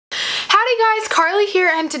Hi guys, Carly here,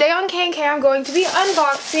 and today on K&K I'm going to be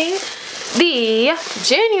unboxing the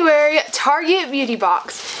January Target Beauty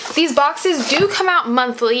Box. These boxes do come out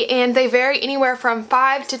monthly and they vary anywhere from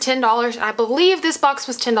 $5 to $10, and I believe this box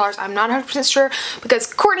was $10. I'm not 100% sure because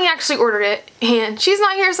Courtney actually ordered it and she's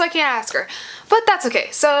not here so I can't ask her, but that's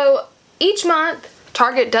okay. So each month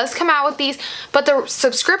Target does come out with these, but the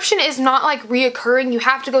subscription is not like reoccurring. You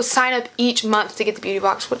have to go sign up each month to get the beauty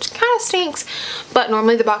box, which kind of stinks, but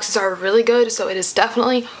normally the boxes are really good, so it is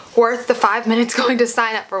definitely worth the 5 minutes going to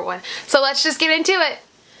sign up for one. So let's just get into it.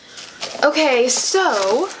 Okay,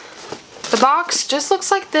 so the box just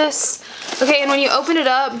looks like this. Okay, and when you open it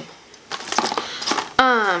up,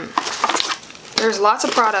 there's lots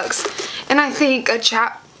of products, and I think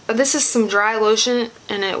this is some dry lotion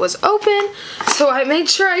and it was open, so I made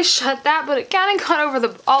sure I shut that, but it kind of got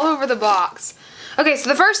all over the box. Okay, so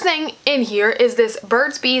the first thing in here is this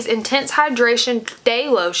Burt's Bees Intense Hydration Day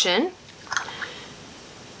Lotion.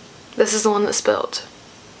 This is the one that spilled,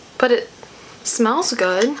 but it smells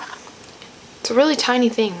good. It's a really tiny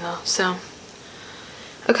thing though, so.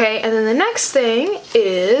 Okay, and then the next thing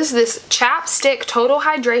is this Chapstick Total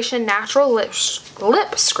Hydration Natural Lip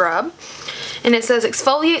Scrub. And it says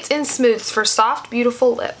exfoliates and smooths for soft,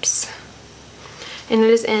 beautiful lips. And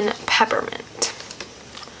it is in peppermint.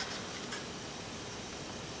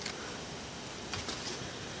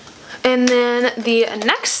 And then the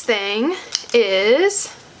next thing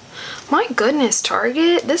is, my goodness,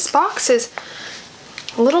 Target, this box is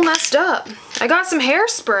a little messed up. I got some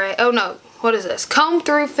hairspray. Oh no, what is this? Comb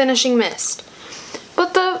Through Finishing Mist.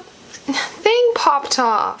 But the thing popped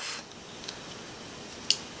off.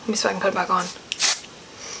 Let me see if I can put it back on.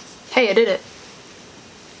 Hey, I did it.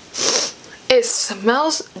 It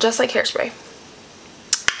smells just like hairspray.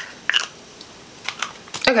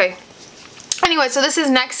 Okay. Anyway, so this is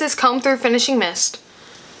Nexxus Comb Through Finishing Mist.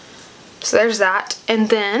 So there's that. And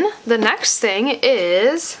then the next thing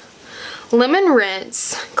is Lemon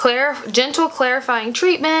Rinse Gentle Clarifying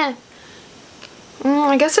Treatment.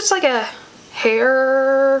 I guess it's like a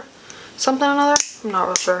hair something or another. I'm not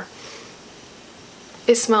real sure.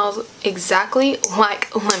 It smells exactly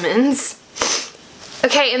like lemons.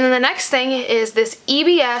 Okay, and then the next thing is this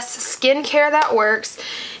EBS Skincare That Works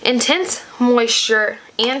Intense Moisture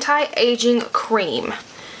Anti-Aging Cream.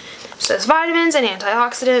 It says vitamins and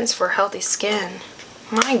antioxidants for healthy skin.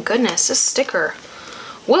 My goodness, this sticker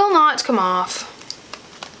will not come off.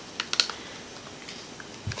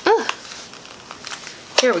 Ugh.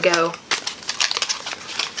 Here we go.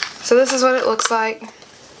 So this is what it looks like.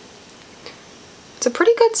 It's a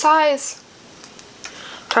pretty good size.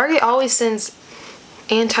 Target always sends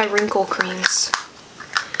anti-wrinkle creams.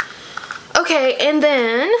 Okay, and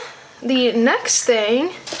then the next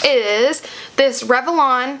thing is this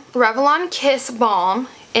Revlon Kiss Balm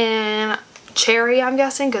in cherry, I'm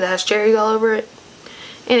guessing, because it has cherries all over it.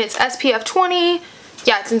 And it's SPF 20.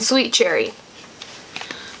 Yeah, it's in sweet cherry.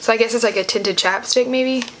 So I guess it's like a tinted chapstick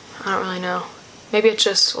maybe. I don't really know. Maybe it's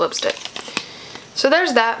just lipstick. So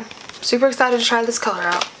there's that. Super excited to try this color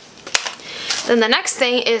out. Then the next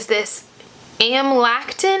thing is this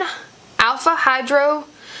Amlactin Alpha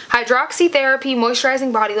Hydroxy Therapy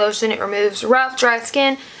Moisturizing Body Lotion. It removes rough, dry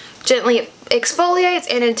skin, gently exfoliates,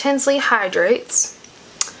 and intensely hydrates.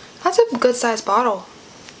 That's a good size bottle.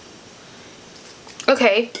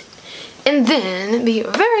 Okay, and then the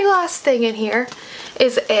very last thing in here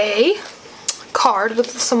is a card with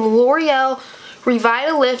some L'Oreal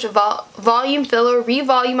Revitalift Volume Filler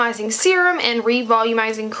Revolumizing Serum and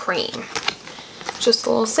Revolumizing Cream. Just a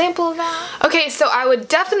little sample of that. Okay, so I would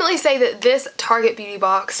definitely say that this Target Beauty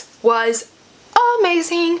Box was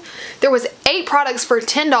amazing. There was 8 products for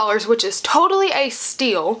 $10, which is totally a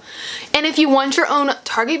steal. And if you want your own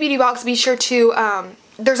Target Beauty Box, be sure to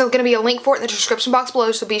there's going to be a link for it in the description box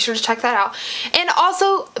below, so be sure to check that out. And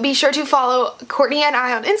also be sure to follow Courtney and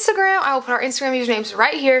I on Instagram. I will put our Instagram usernames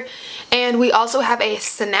right here. And we also have a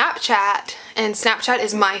Snapchat, and Snapchat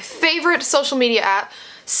is my favorite social media app.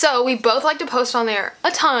 So we both like to post on there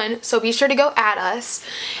a ton, so be sure to go add us.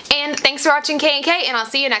 And thanks for watching K&K, and I'll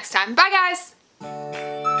see you next time. Bye guys!